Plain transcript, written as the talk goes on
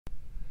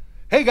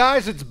Hey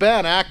guys, it's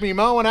Ben, ACME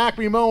Mowing,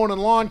 ACME Mowing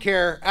and Lawn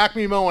Care,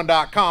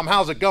 acmemowing.com.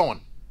 How's it going?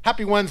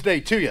 Happy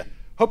Wednesday to you.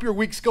 Hope your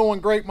week's going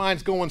great.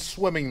 Mine's going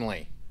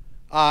swimmingly.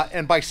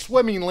 And by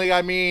swimmingly,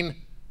 I mean,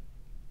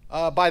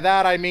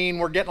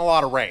 we're getting a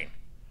lot of rain.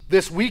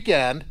 This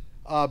weekend,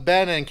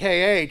 Ben and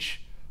KH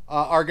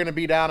are going to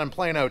be down in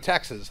Plano,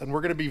 Texas, and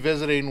we're going to be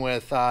visiting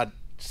with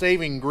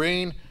Saving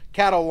Green,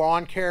 Cattle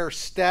Lawn Care,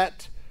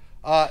 Stet,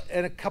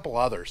 and a couple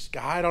others.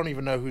 I don't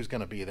even know who's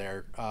going to be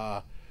there.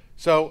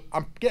 So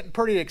I'm getting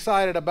pretty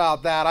excited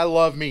about that. I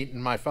love meeting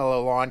my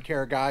fellow lawn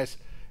care guys,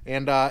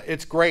 and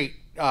it's great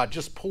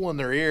just pulling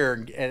their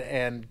ear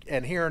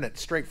and hearing it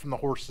straight from the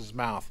horse's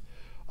mouth.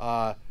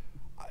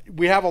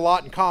 We have a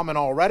lot in common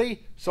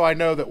already, so I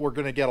know that we're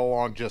going to get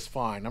along just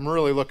fine. I'm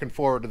really looking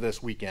forward to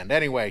this weekend.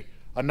 Anyway,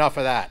 enough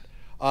of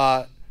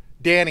that.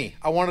 Danny,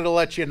 I wanted to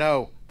let you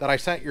know that I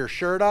sent your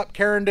shirt up.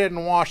 Karen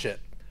didn't wash it.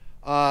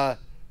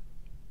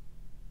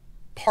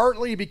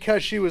 Partly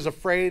because she was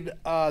afraid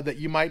that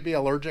you might be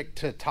allergic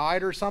to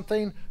Tide or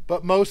something,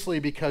 but mostly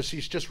because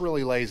she's just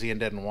really lazy and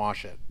didn't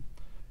wash it.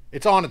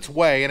 It's on its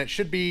way, and it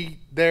should be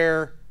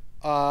there,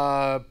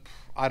 I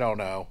don't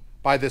know,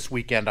 by this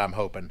weekend, I'm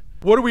hoping.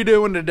 What are we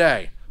doing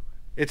today?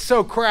 It's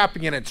so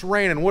crappy and it's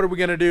raining. What are we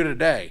going to do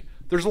today?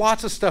 There's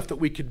lots of stuff that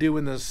we could do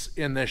in this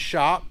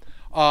shop.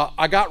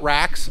 I got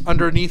racks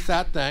underneath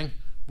that thing.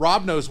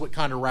 Rob knows what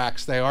kind of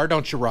racks they are,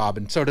 don't you, Rob?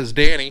 And so does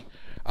Danny.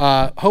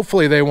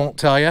 Hopefully they won't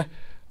tell you.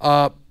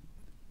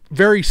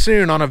 Very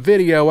soon on a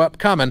video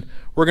upcoming,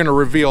 we're going to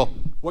reveal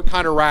what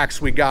kind of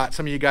racks we got.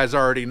 Some of you guys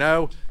already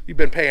know. You've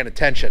been paying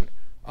attention.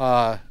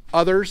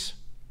 Others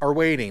are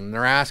waiting.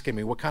 They're asking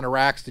me, what kind of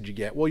racks did you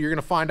get? Well, you're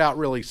going to find out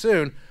really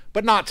soon,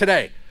 but not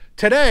today.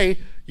 Today,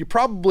 you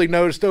probably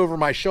noticed over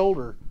my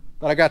shoulder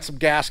that I got some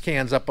gas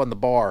cans up on the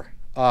bar.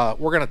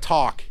 We're going to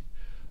talk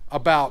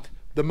about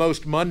the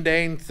most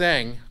mundane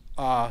thing,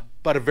 but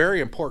a very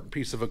important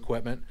piece of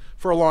equipment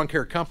for a lawn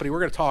care company.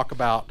 We're going to talk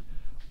about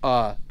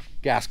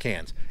gas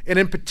cans, and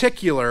in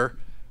particular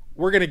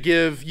we're going to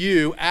give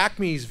you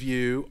ACME's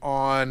view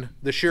on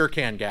the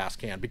SureCan gas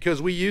can,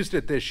 because we used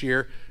it this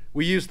year.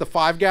 We used the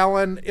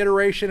 5-gallon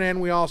iteration,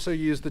 and we also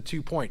used the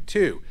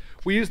 2.2.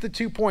 We used the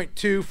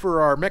 2.2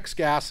 for our mixed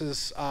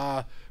gases,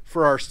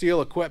 for our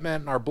steel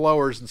equipment and our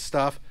blowers and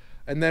stuff,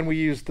 and then we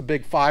used the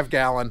big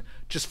 5-gallon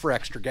just for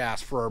extra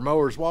gas for our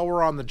mowers while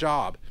we're on the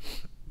job.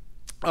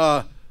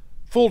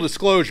 Full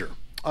disclosure,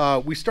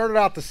 we started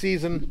out the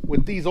season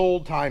with these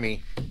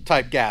old-timey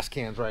type gas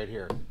cans right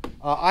here.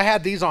 I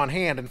had these on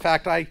hand. In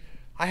fact, I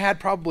had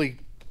probably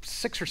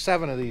 6 or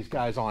 7 of these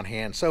guys on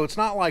hand. So it's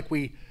not like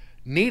we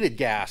needed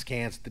gas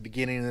cans at the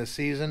beginning of the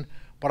season,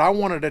 but I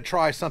wanted to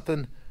try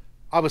something.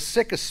 I was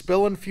sick of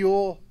spilling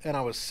fuel, and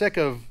I was sick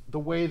of the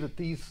way that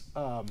these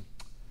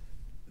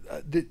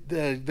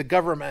the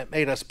government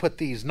made us put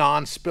these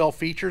non-spill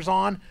features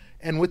on.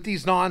 And with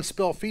these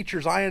non-spill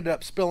features, I ended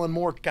up spilling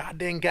more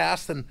goddamn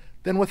gas than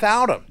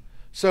without them.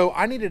 So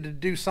I needed to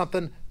do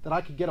something that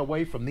I could get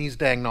away from these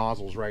dang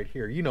nozzles right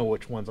here. You know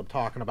which ones I'm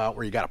talking about,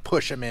 where you got to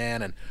push them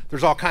in, and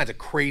there's all kinds of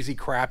crazy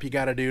crap you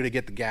got to do to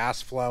get the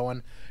gas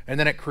flowing, and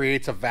then it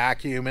creates a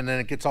vacuum, and then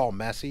it gets all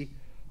messy.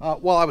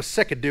 Well, I was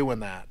sick of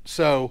doing that.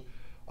 So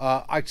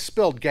I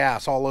spilled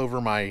gas all over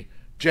my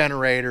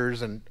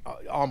generators and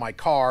all my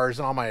cars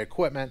and all my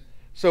equipment.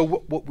 So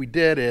what we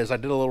did is I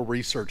did a little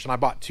research, and I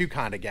bought 2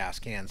 kind of gas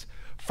cans.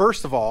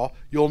 First of all,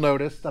 you'll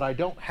notice that I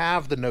don't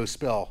have the no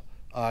spill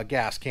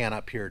gas can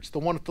up here. It's the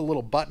one with the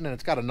little button, and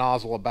it's got a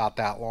nozzle about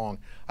that long.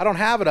 I don't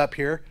have it up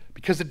here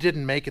because it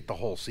didn't make it the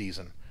whole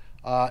season.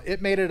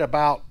 It made it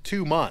about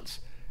 2 months,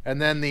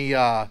 and then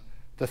the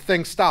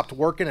thing stopped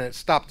working, and it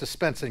stopped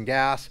dispensing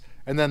gas,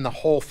 and then the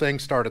whole thing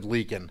started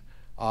leaking,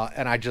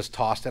 and I just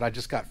tossed it. I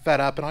just got fed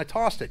up and I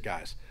tossed it,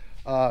 guys.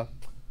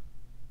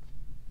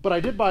 But I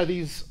did buy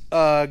these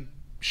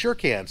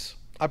SureCans.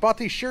 I bought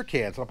these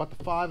SureCans. I bought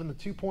the 5 and the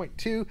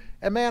 2.2,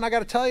 and man, I got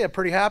to tell you, I'm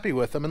pretty happy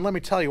with them. And let me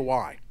tell you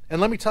why. And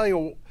let me tell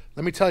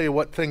you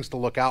what things to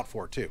look out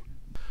for too.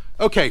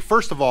 Okay,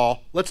 first of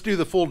all, let's do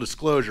the full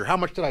disclosure. How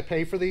much did I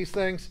pay for these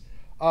things?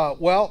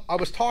 Well, I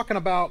was talking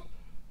about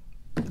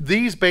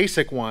these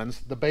basic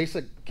ones, the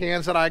basic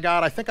cans that I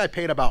got. I think I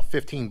paid about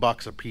 15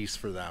 bucks a piece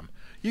for them.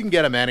 You can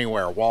get them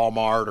anywhere,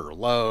 Walmart or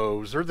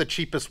Lowe's. They're the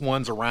cheapest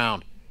ones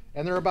around,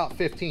 and they're about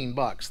 15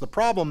 bucks. The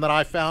problem that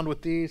I found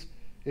with these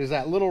is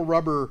that little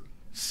rubber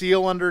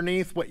seal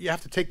underneath. What you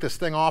have to take this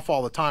thing off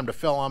all the time to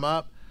fill them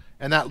up,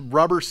 and that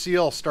rubber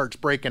seal starts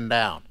breaking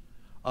down.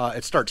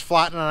 It starts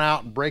flattening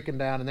out and breaking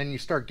down, and then you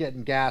start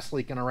getting gas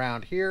leaking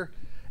around here.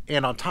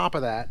 And on top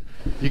of that,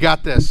 you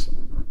got this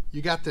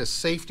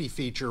safety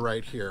feature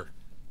right here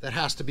that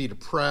has to be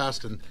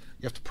depressed, and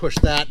you have to push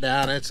that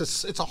down. And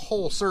it's a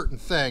whole certain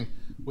thing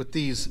with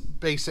these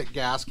basic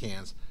gas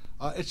cans.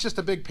 It's just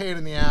a big pain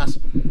in the ass,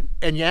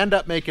 and you end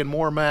up making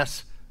more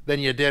mess than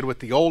you did with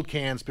the old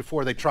cans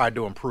before they tried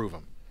to improve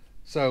them.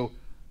 So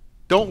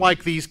don't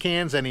like these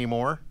cans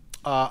anymore.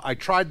 I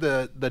tried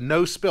the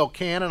no spill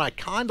can, and I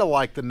kind of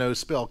liked the no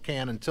spill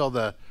can until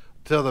the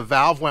till the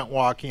valve went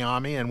wonky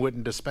on me and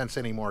wouldn't dispense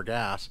any more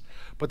gas.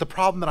 But the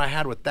problem that I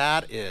had with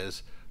that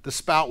is the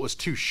spout was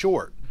too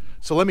short.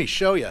 So let me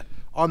show you.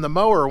 On the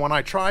mower, when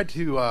I tried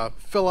to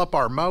fill up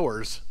our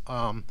mowers,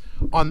 on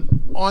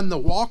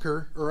the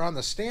walker or on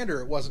the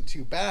stander, it wasn't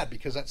too bad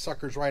because that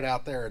sucker's right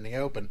out there in the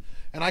open,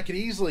 and I could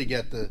easily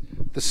get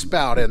the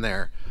spout in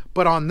there.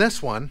 But on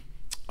this one,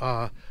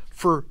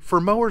 for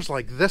mowers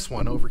like this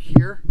one over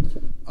here,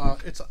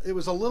 it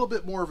was a little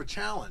bit more of a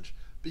challenge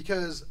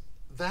because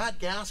that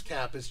gas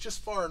cap is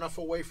just far enough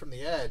away from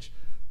the edge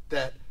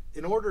that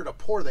in order to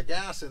pour the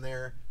gas in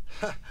there,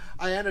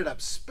 I ended up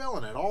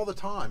spilling it all the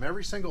time,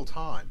 every single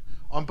time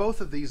on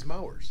both of these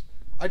mowers.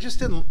 I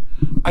didn't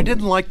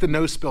like the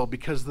no spill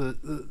because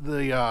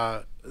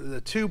the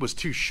tube was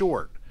too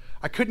short.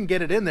 I couldn't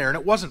get it in there and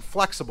it wasn't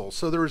flexible,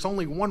 so there was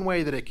only one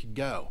way that it could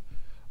go.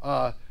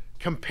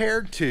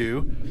 Compared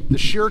to the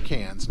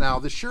SureCans. Now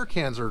the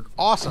SureCans are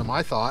awesome,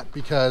 I thought,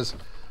 because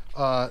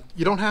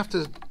you don't have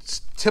to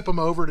tip them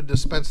over to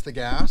dispense the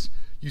gas.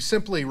 You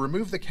simply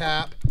remove the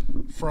cap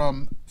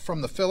from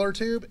the filler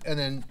tube and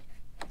then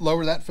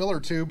lower that filler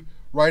tube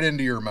right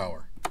into your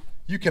mower.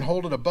 You can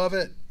hold it above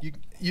it,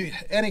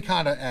 any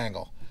kind of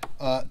angle.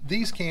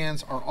 These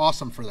cans are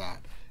awesome for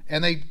that,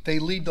 and they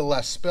lead to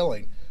less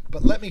spilling.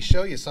 But let me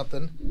show you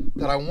something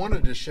that I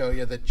wanted to show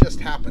you that just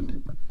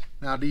happened.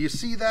 Now, do you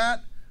see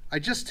that? I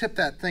just tipped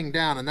that thing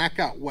down and that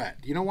got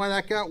wet. Do you know why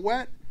that got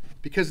wet?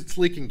 Because it's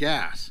leaking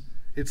gas.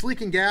 It's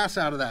leaking gas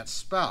out of that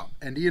spout.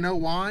 And do you know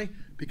why?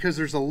 Because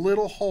there's a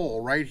little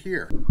hole right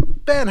here.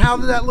 Ben, how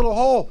did that little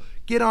hole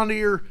get onto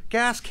your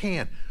gas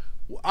can?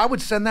 I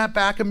would send that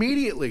back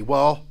immediately.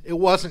 Well, it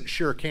wasn't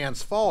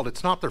SureCan's fault.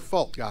 It's not their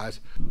fault,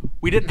 guys.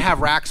 We didn't have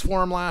racks for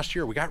them last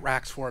year. We got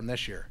racks for them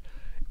this year.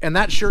 And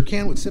that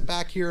SureCan would sit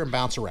back here and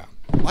bounce around.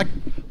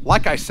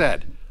 Like I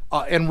said,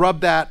 and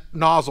rub that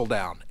nozzle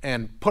down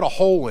and put a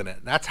hole in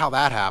it. That's how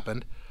that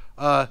happened.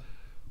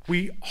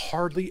 We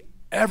hardly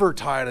ever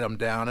tied them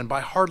down. And by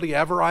hardly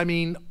ever, I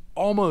mean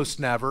almost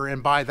never.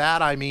 And by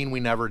that, I mean we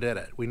never did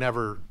it. We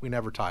never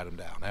tied them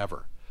down,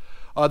 ever.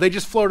 They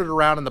just floated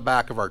around in the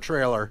back of our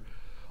trailer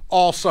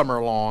all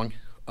summer long,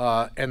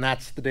 and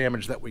that's the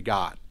damage that we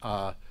got.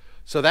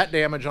 So that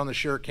damage on the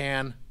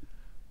SureCan,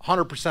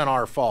 100%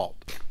 our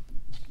fault.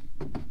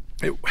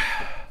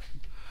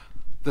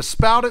 The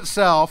spout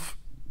itself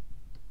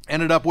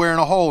ended up wearing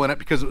a hole in it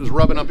because it was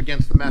rubbing up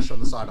against the mesh on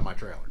the side of my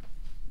trailer.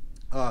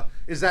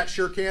 Is that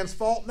SureCan's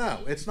fault? No,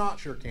 it's not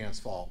SureCan's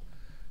fault.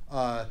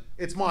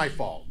 It's my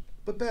fault.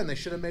 But Ben, they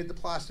should have made the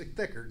plastic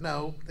thicker.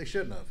 No, they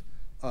shouldn't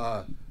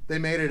have. They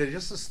made it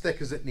just as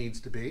thick as it needs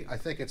to be. I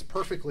think it's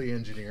perfectly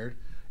engineered.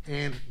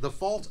 And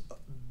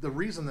the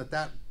reason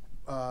that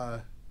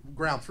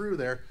ground through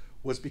there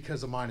was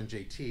because of mine and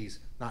JT's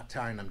not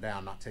tying them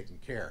down, not taking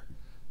care.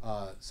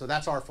 So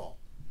that's our fault.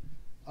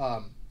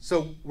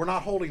 So we're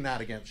not holding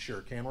that against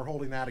SureCan. We're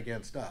holding that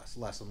against us.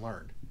 Lesson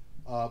learned.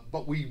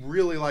 But we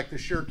really like the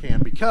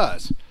SureCan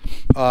because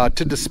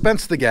to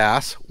dispense the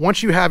gas,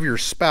 once you have your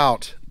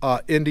spout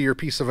into your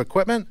piece of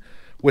equipment,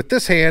 with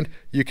this hand,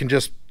 you can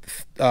just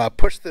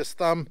push this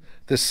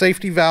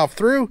safety valve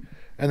through,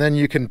 and then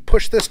you can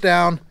push this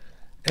down,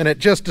 and it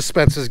just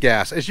dispenses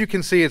gas. As you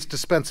can see, it's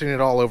dispensing it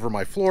all over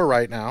my floor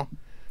right now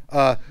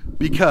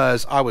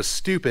because I was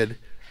stupid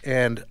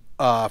and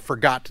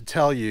forgot to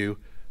tell you.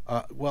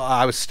 Well,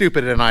 I was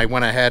stupid and I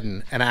went ahead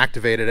and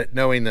activated it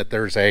knowing that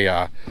there's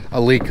a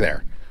leak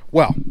there.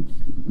 Well,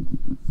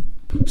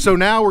 so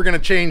now we're going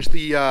to change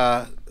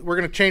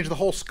the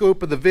whole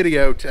scope of the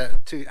video to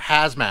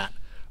hazmat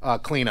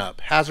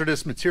cleanup,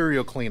 hazardous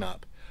material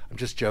cleanup. I'm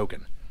just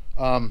joking.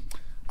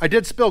 I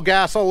did spill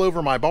gas all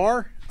over my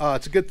bar.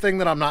 It's a good thing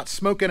that I'm not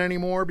smoking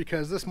anymore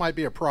because this might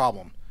be a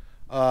problem.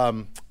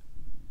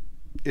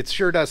 It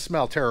sure does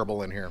smell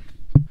terrible in here.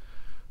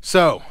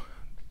 So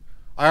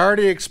I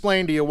already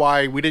explained to you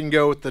why we didn't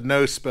go with the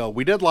no spill.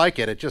 We did like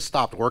it. It just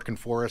stopped working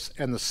for us,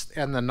 and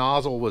the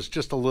nozzle was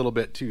just a little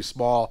bit too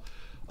small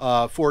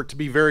for it to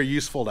be very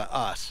useful to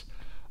us,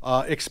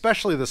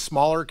 especially the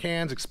smaller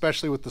cans,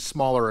 especially with the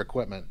smaller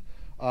equipment.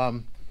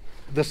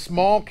 The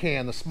small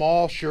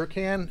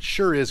SureCan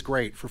sure is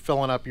great for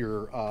filling up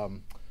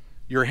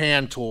your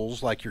hand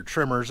tools like your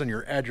trimmers and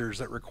your edgers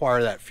that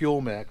require that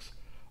fuel mix.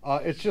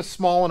 It's just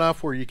small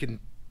enough where you can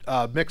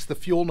mix the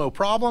fuel no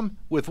problem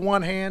with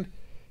one hand,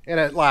 and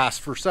it lasts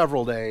for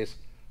several days.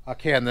 A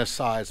can this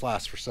size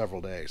lasts for several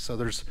days. So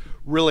there's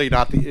really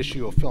not the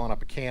issue of filling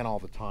up a can all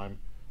the time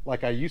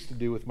like I used to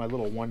do with my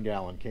little 1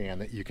 gallon can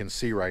that you can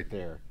see right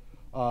there.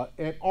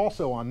 And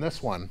also on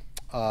this one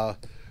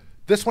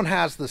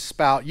has the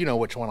spout. You know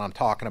which one I'm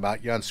talking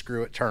about. You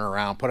unscrew it, turn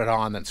around, put it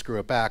on, then screw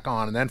it back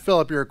on, and then fill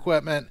up your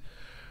equipment.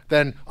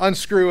 Then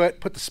unscrew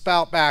it, put the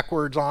spout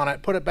backwards on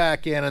it, put it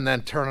back in, and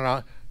then turn it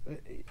on.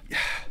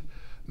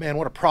 Man,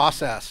 what a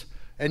process.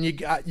 And you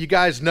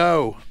guys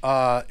know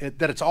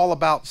that it's all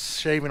about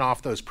shaving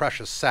off those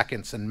precious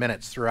seconds and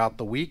minutes throughout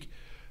the week,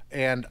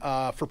 and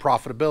for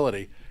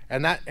profitability.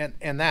 And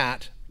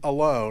that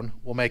alone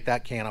will make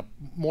that can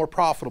more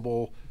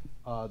profitable.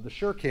 The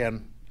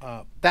SureCan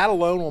That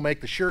alone will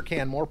make the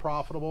SureCan more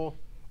profitable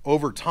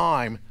over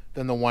time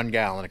than the 1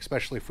 gallon,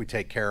 especially if we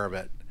take care of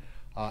it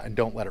and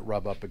don't let it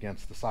rub up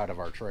against the side of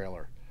our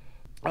trailer.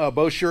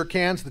 Both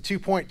SureCans, the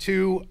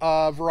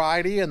 2.2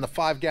 variety and the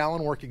 5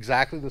 gallon, work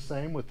exactly the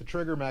same with the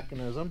trigger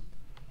mechanism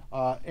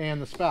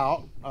and the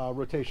spout,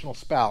 rotational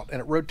spout, and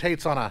it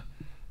rotates on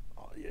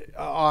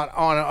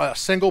a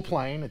single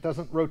plane. It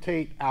doesn't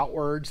rotate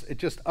outwards, it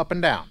just up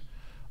and down.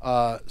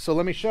 So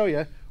let me show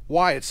you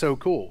why it's so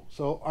cool.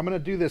 So I'm going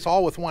to do this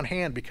all with one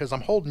hand because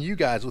I'm holding you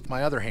guys with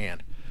my other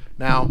hand.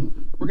 Now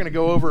we're going to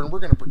go over and we're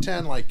going to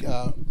pretend like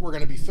we're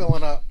going to be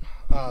filling up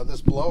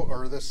this blow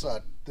or this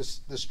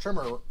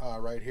trimmer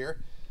right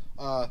here.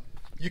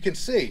 You can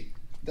see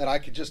that I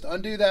could just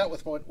undo that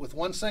with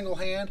one single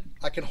hand.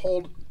 I can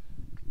hold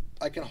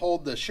the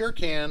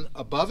SureCan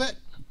above it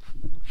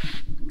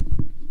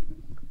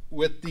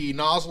with the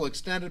nozzle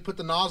extended, put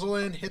the nozzle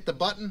in, hit the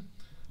button,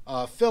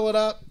 fill it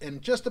up,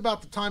 and just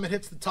about the time it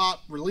hits the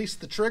top, release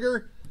the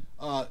trigger,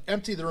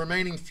 empty the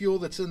remaining fuel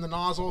that's in the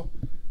nozzle,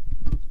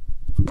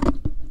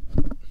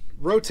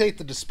 rotate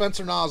the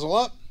dispenser nozzle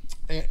up,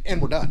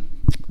 and we're done.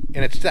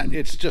 And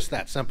it's just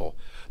that simple.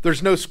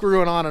 There's no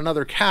screwing on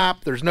another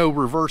cap, there's no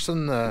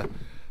reversing the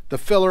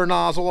filler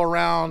nozzle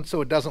around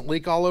so it doesn't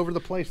leak all over the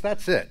place.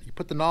 That's it. You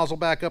put the nozzle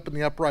back up in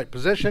the upright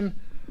position.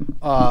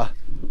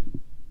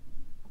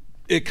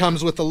 It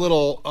comes with a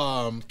little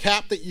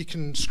cap that you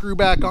can screw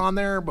back on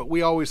there, but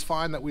we always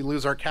find that we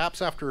lose our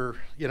caps after,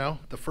 you know,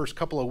 the first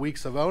couple of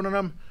weeks of owning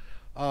them.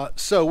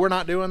 So we're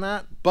not doing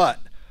that, but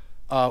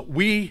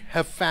we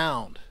have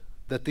found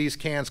that these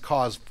cans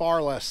cause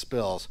far less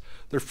spills.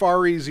 They're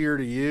far easier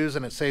to use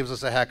and it saves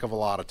us a heck of a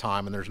lot of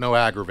time and there's no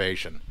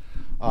aggravation.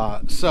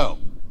 So,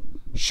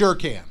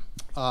 SureCan.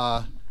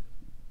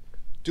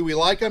 Do we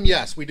like them?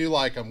 Yes, we do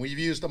like them. We've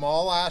used them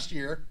all last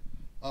year.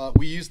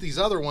 We used these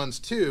other ones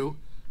too.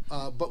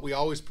 But we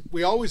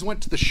always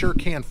went to the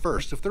SureCan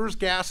first. If there was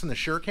gas in the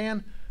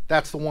SureCan,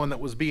 that's the one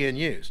that was being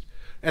used,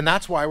 and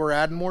that's why we're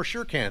adding more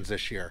SureCans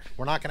this year.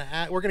 We're not going to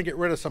add. We're going to get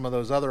rid of some of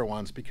those other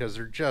ones because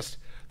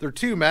they're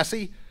too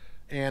messy,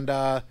 and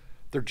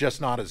they're just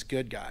not as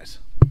good, guys.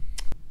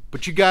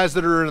 But you guys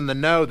that are in the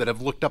know that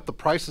have looked up the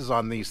prices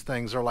on these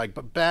things are like,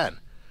 but Ben,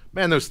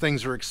 man, those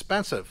things are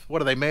expensive. What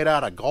are they made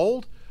out of?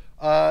 Gold?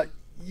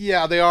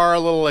 Yeah, they are a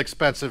little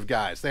expensive,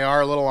 guys. They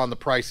are a little on the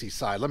pricey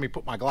side. Let me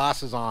put my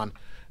glasses on.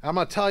 I'm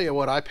going to tell you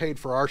what I paid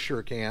for our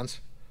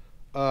SureCans.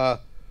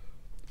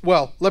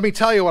 Well, let me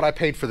tell you what I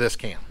paid for this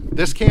can.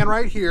 This can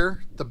right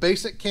here, the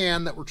basic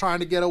can that we're trying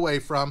to get away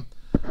from,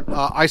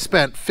 I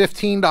spent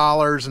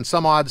 $15 and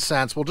some odd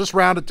cents. We'll just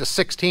round it to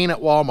 16 at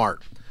Walmart.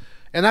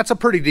 And that's a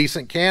pretty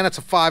decent can. It's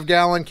a 5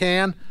 gallon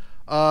can.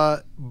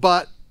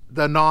 But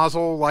the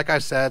nozzle, like I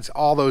said,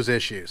 all those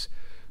issues.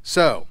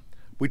 So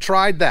we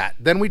tried that.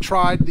 Then we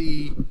tried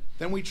the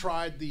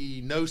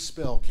no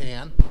spill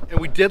can, and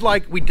we did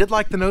like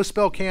the no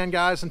spill can,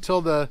 guys,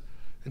 until the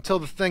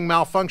thing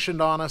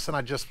malfunctioned on us, and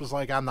I just was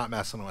like, I'm not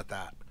messing with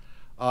that.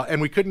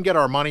 And we couldn't get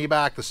our money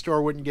back. The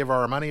store wouldn't give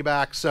our money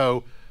back,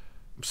 so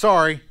I'm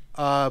sorry,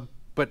 but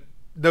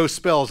no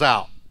spills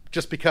out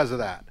just because of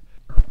that.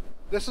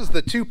 This is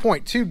the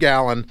 2.2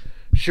 gallon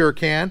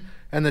SureCan,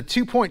 and the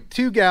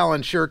 2.2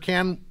 gallon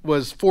SureCan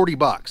was 40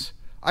 bucks.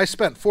 I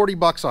spent 40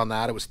 bucks on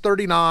that. It was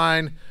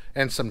 39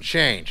 and some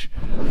change.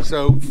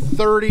 So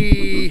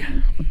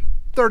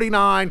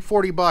 39,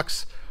 40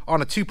 bucks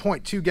on a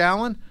 2.2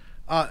 gallon.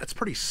 It's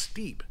pretty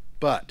steep,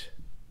 but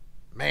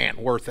man,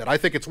 worth it. I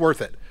think it's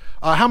worth it.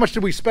 How much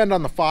did we spend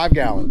on the 5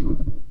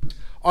 gallon?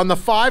 On the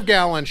 5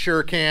 gallon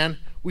SureCan,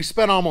 we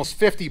spent almost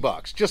 50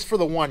 bucks just for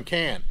the one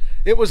can.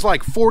 It was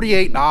like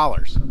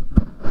 $48.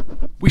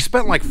 We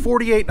spent like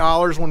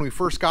 $48 when we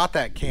first got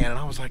that can, and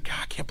I was like, God,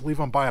 I can't believe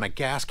I'm buying a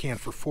gas can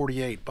for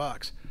 48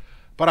 bucks.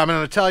 But I'm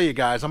going to tell you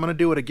guys, I'm going to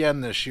do it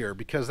again this year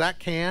because that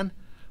can,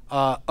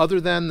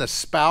 other than the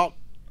spout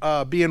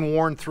being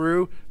worn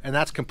through, and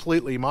that's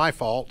completely my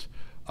fault,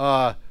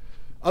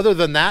 other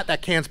than that,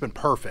 that can's been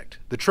perfect.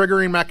 The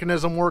triggering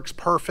mechanism works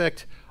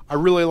perfect. I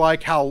really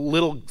like how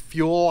little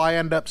fuel I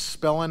end up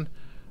spilling,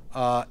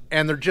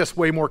 and they're just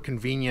way more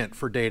convenient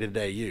for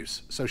day-to-day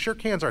use. So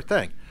SureCan's our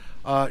thing.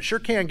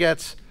 SureCan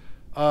gets,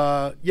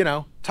 you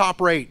know, top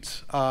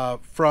rates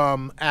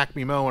from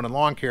ACME Mowing and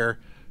Lawn Care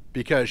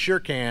because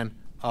SureCan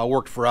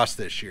worked for us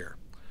this year.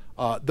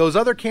 Those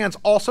other cans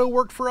also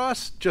worked for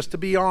us, just to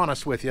be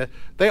honest with you.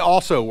 They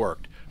also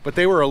worked, but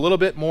they were a little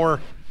bit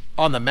more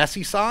on the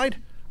messy side.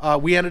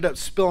 We ended up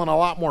spilling a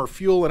lot more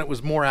fuel and it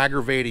was more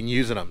aggravating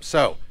using them.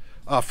 So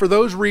for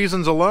those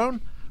reasons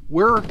alone,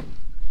 we're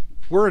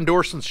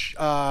endorsing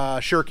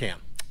SureCan.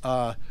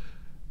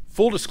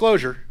 Full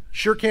disclosure,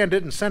 SureCan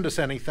didn't send us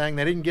anything.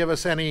 They didn't give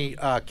us any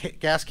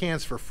gas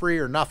cans for free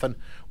or nothing.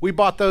 We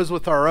bought those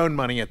with our own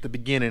money at the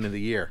beginning of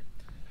the year.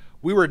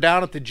 We were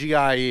down at the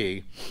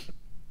GIE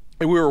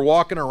and we were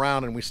walking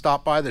around and we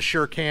stopped by the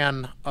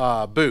SureCan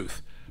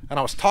booth, and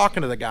I was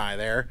talking to the guy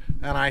there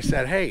and I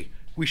said, hey,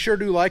 we sure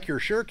do like your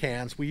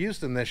SureCans. We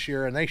used them this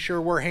year and they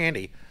sure were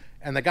handy.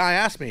 And the guy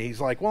asked me,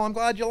 he's like, well, I'm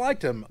glad you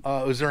liked them.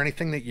 Was there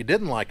anything that you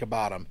didn't like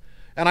about them?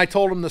 And I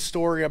told him the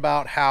story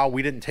about how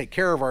we didn't take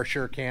care of our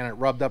SureCan. It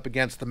rubbed up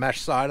against the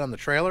mesh side on the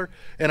trailer,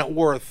 and it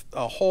wore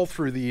a hole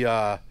through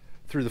the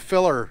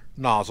filler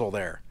nozzle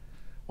there.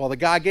 Well, the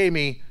guy gave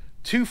me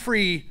 2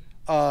 free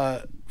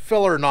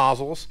filler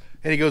nozzles,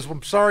 and he goes, well,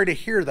 I'm sorry to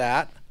hear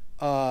that,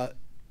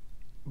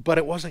 but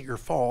it wasn't your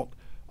fault.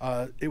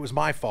 It was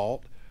my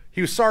fault. He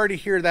was sorry to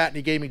hear that, and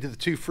he gave me the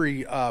 2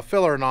 free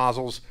filler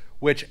nozzles,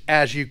 which,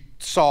 as you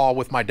saw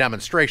with my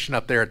demonstration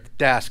up there at the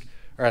desk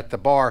or at the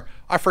bar,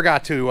 I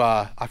forgot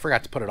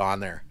to put it on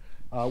there.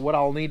 What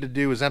I'll need to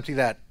do is empty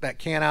that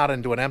can out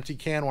into an empty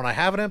can when I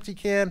have an empty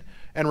can,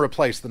 and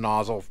replace the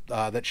nozzle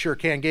that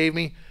SureCan gave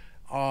me.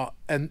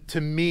 And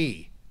to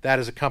me, that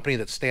is a company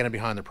that's standing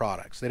behind their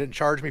products. They didn't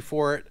charge me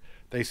for it.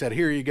 They said,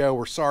 here you go.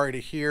 We're sorry to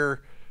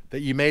hear that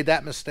you made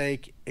that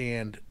mistake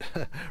and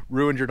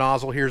ruined your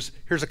nozzle. Here's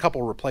a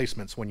couple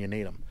replacements when you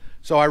need them.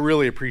 So I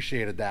really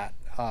appreciated that.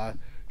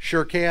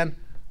 SureCan,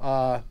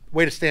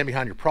 way to stand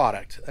behind your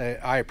product.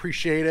 I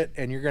appreciate it,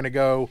 and you're going to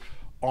go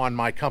on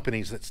my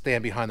companies that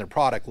stand behind their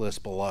product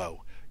list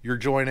below. You're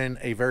joining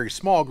a very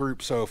small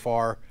group so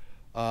far.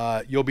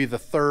 You'll be the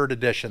 3rd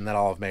addition that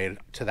I'll have made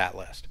to that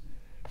list.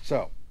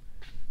 So,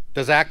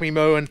 does ACME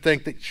Mowing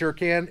think that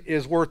SureCan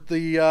is worth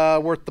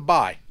the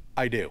buy?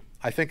 I do.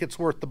 I think it's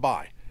worth the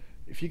buy.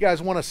 If you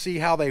guys want to see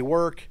how they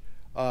work,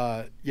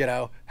 you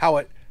know,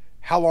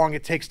 how long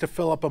it takes to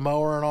fill up a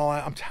mower and all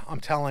that, I'm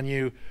telling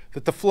you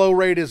that the flow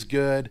rate is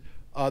good.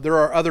 There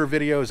are other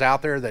videos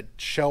out there that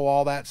show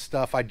all that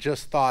stuff. I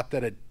just thought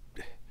that it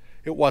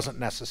wasn't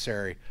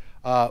necessary.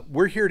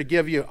 We're here to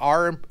give you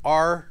our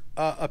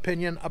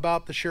opinion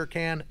about the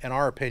SureCan, and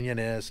our opinion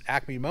is,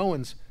 ACME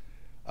Mowing's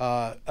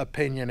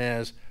opinion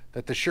is,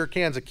 that the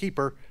SureCan's a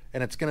keeper,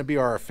 and it's going to be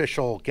our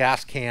official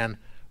gas can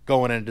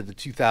going into the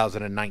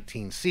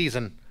 2019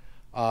 season,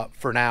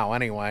 for now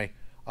anyway.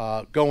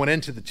 Going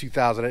into the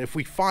if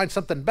we find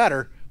something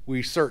better,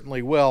 we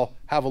certainly will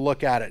have a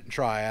look at it and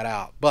try it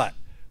out. But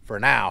for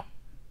now,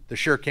 the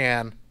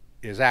SureCan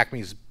is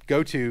ACME's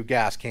go-to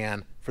gas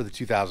can for the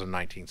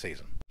 2019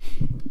 season.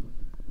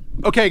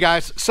 Okay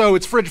guys, so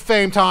it's Fridge of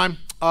Fame time.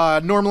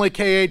 Normally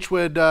KH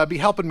would be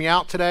helping me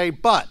out today,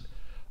 but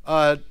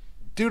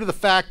due to the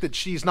fact that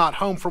she's not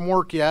home from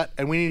work yet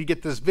and we need to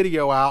get this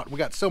video out, we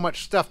got so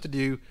much stuff to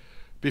do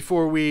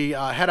before we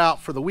head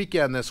out for the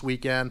weekend this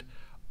weekend,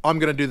 I'm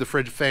going to do the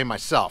Fridge of Fame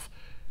myself.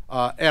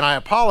 And I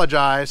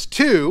apologize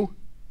to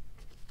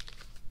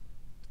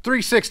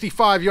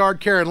 365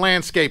 Yard Care and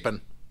Landscaping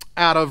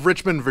out of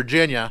Richmond,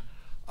 Virginia.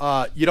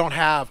 You don't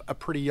have a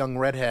pretty young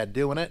redhead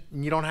doing it,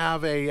 and you don't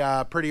have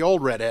a pretty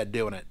old redhead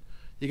doing it.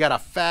 You got a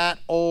fat,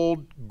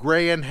 old,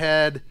 graying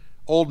head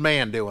old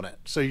man doing it.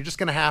 So you're just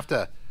gonna have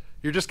to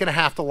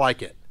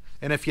like it.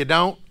 And if you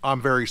don't,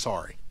 I'm very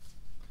sorry.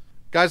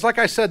 Guys, like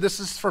I said, this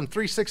is from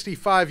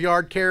 365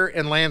 Yard Care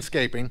and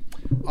Landscaping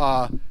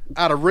out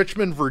of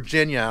Richmond,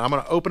 Virginia. I'm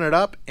going to open it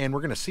up, and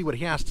we're going to see what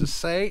he has to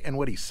say and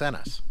what he sent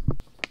us.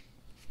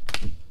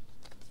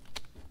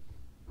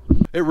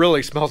 It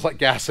really smells like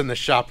gas in the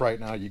shop right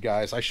now, you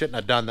guys. I shouldn't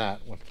have done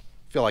that. I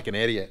feel like an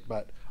idiot,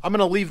 but I'm going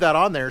to leave that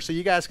on there so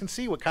you guys can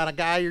see what kind of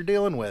guy you're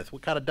dealing with,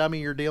 what kind of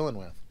dummy you're dealing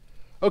with.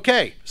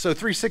 Okay, so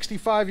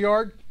 365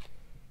 Yard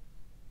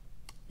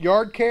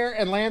Care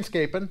and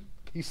Landscaping.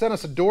 He sent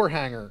us a door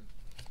hanger.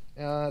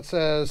 It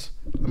says,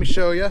 let me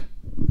show you.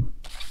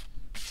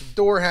 It's a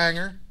door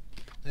hanger.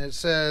 And it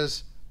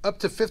says, up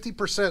to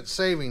 50%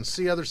 savings.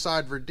 See other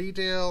side for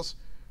details.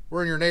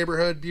 We're in your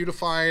neighborhood,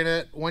 beautifying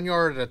it, 1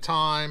 yard at a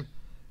time.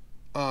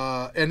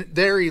 And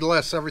there he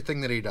lists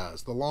everything that he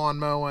does. The lawn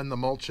mowing, the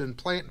mulching,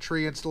 plant and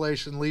tree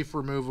installation, leaf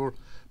removal,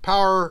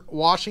 power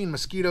washing,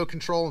 mosquito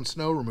control, and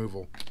snow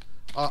removal.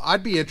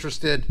 I'd be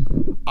interested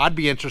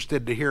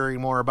to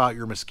hearing more about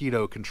your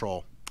mosquito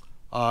control.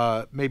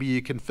 Maybe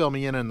you can fill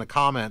me in the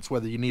comments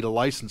whether you need a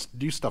license to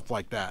do stuff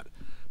like that.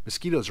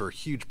 Mosquitoes are a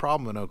huge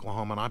problem in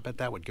Oklahoma, and I bet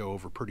that would go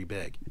over pretty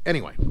big.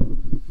 Anyway,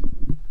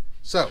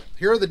 so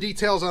here are the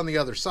details on the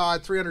other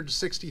side,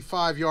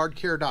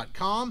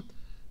 365yardcare.com.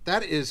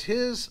 That is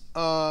his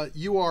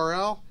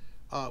URL,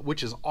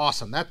 which is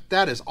awesome.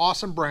 That is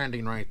awesome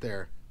branding right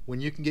there. When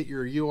you can get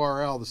your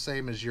URL the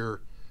same as your,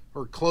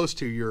 or close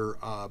to your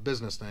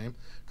business name.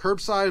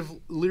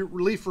 Curbside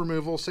leaf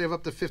removal, save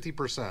up to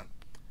 50%.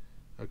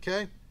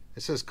 Okay,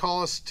 it says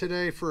call us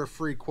today for a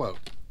free quote.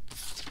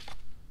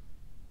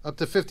 Up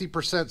to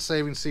 50%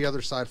 savings, see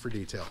other side for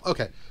detail.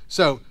 Okay,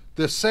 so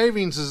the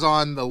savings is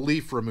on the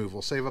leaf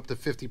removal, save up to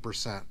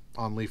 50%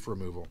 on leaf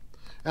removal.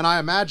 And I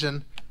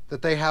imagine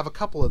that they have a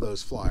couple of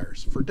those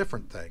flyers for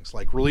different things,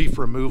 like leaf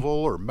removal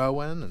or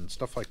mowing and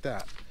stuff like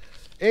that.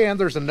 And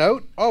there's a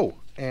note, oh,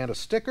 and a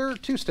sticker,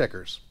 2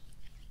 stickers.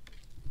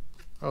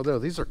 Oh, no,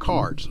 these are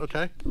cards,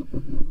 okay.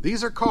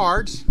 These are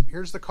cards,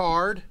 here's the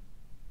card.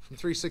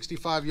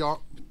 365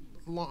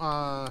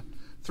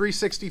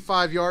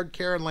 Yard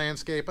Care and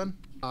Landscaping.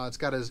 It's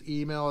got his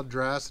email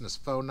address and his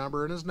phone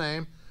number and his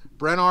name,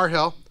 Brent R.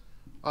 Hill.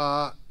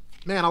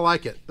 Man, I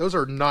like it. Those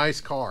are nice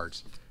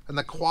cards, and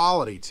the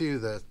quality too,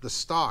 the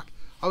stock.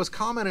 I was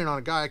commenting on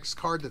a guy's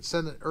card that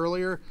sent it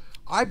earlier.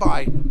 I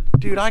buy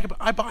Dude,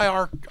 I buy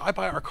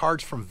our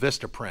cards from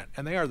Vistaprint,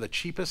 and they are the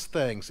cheapest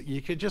things.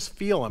 You can just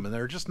feel them, and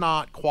they're just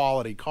not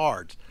quality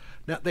cards.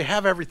 Now, they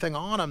have everything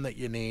on them that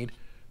you need,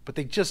 but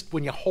they just,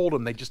 when you hold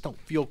them, they just don't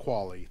feel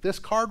quality. This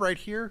card right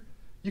here,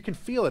 you can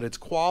feel it. It's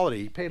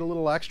quality. He paid a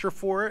little extra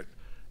for it,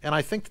 and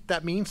I think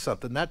that means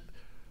something.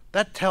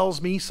 That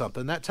tells me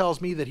something. That tells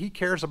me that he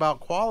cares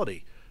about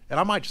quality, and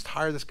I might just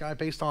hire this guy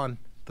based on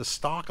the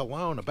stock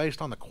alone,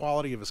 based on the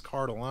quality of his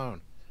card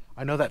alone.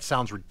 I know that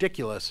sounds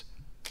ridiculous,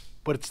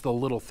 but it's the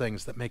little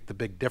things that make the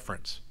big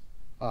difference.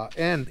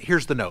 And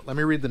here's the note. Let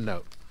me read the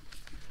note.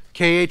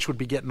 KH would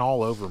be getting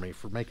all over me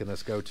for making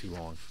this go too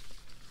long.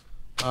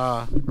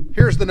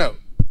 Here's the note.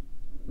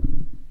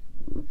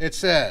 It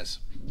says,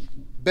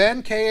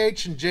 Ben,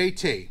 KH, and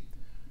JT,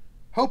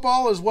 hope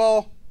all is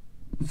well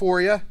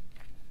for you.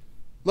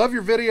 Love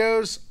your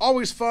videos.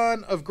 Always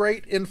fun, of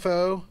great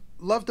info.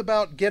 Loved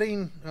about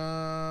getting,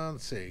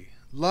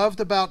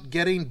 loved about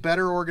getting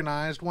better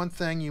organized. One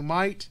thing you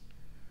might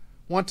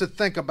want to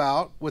think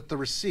about with the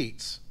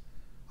receipts.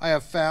 I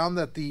have found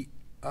that the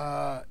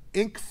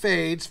ink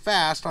fades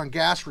fast on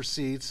gas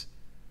receipts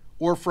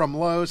or from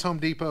Lowe's, Home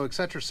Depot,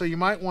 etc. So you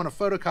might want to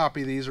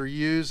photocopy these or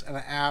use an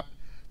app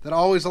that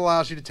always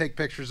allows you to take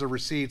pictures of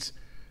receipts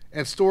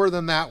and store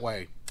them that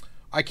way.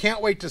 I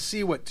can't wait to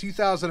see what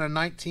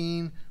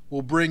 2019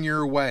 will bring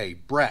your way.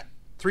 Brett,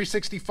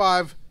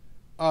 365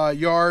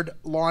 yard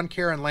lawn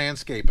care and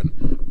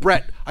landscaping.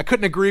 Brett, I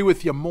couldn't agree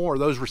with you more.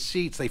 Those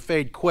receipts, they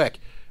fade quick.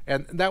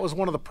 And that was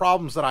one of the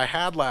problems that I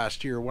had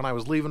last year when I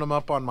was leaving them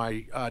up on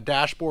my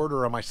dashboard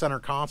or on my center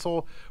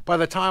console. By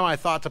the time I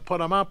thought to put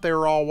them up, they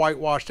were all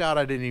whitewashed out.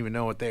 I didn't even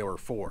know what they were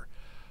for.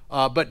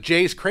 But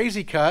Jay's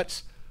Crazy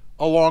Cuts,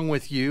 along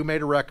with you,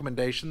 made a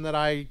recommendation that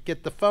I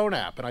get the phone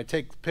app and I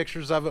take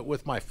pictures of it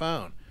with my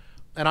phone.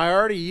 And I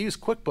already use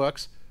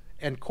QuickBooks,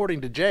 and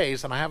according to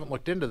Jay's, and I haven't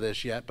looked into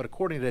this yet, but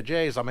according to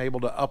Jay's, I'm able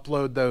to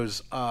upload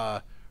those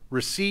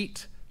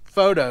receipt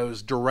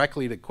photos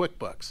directly to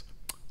QuickBooks.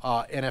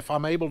 And if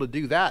I'm able to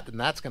do that, then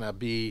that's gonna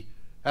be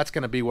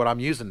what I'm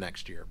using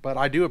next year. But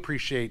I do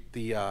appreciate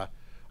the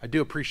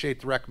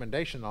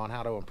recommendation on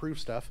how to improve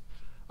stuff.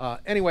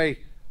 Anyway,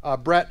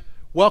 Brett,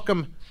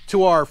 welcome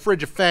to our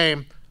Fridge of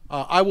Fame.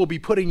 I will be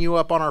putting you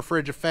up on our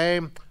Fridge of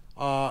Fame.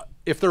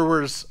 If there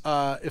was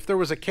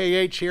a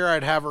KH here,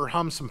 I'd have her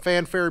hum some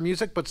fanfare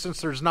music. But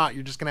since there's not,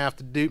 you're just gonna have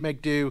to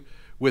make do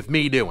with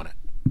me doing it.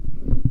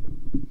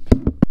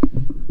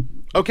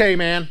 Okay,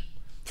 man.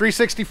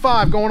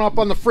 365 going up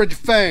on the Fridge of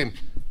Fame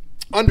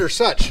under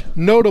such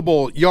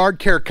notable yard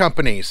care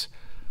companies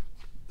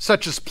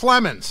such as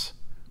Plemons,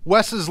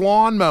 Wes's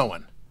Lawn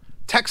Mowing,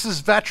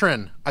 Texas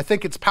Veteran, I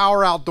think it's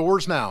Power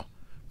Outdoors now,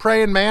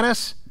 Prey and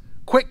Manus,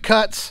 Quick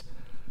Cuts,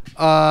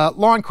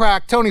 Lawn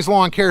Crack, Tony's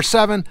Lawn Care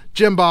 7,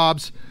 Jim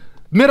Bob's,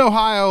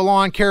 Mid-Ohio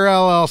Lawn Care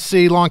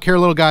LLC, Lawn Care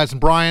Little Guys, and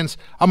Brian's.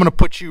 I'm going to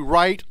put you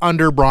right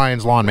under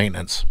Brian's Lawn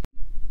Maintenance.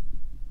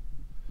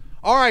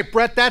 All right,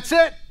 Brett, that's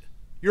it.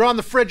 You're on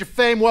the Fridge of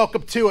Fame.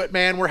 Welcome to it,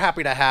 man. We're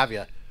happy to have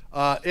you.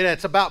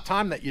 It's about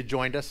time that you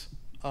joined us.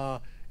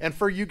 And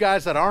for you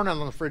guys that aren't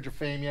on the Fridge of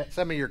Fame yet,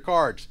 send me your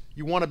cards.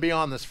 You want to be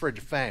on this Fridge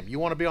of Fame. You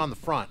want to be on the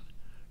front.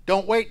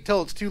 Don't wait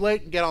until it's too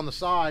late and get on the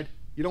side.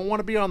 You don't want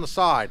to be on the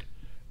side.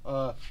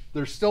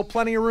 There's still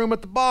plenty of room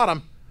at the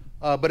bottom,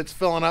 but it's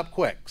filling up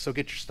quick, so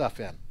get your stuff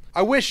in.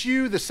 I wish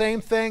you the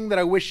same thing that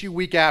I wish you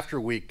week after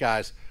week,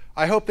 guys.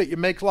 I hope that you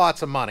make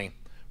lots of money.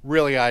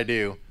 Really, I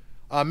do.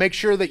 Make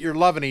sure that you're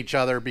loving each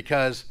other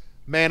because,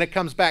 man, it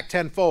comes back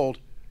tenfold.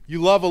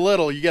 You love a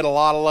little, you get a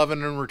lot of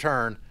loving in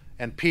return.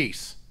 And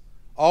peace.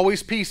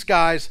 Always peace,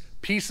 guys.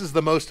 Peace is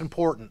the most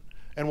important.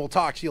 And we'll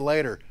talk to you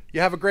later.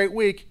 You have a great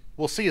week.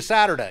 We'll see you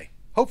Saturday,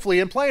 hopefully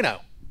in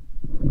Plano.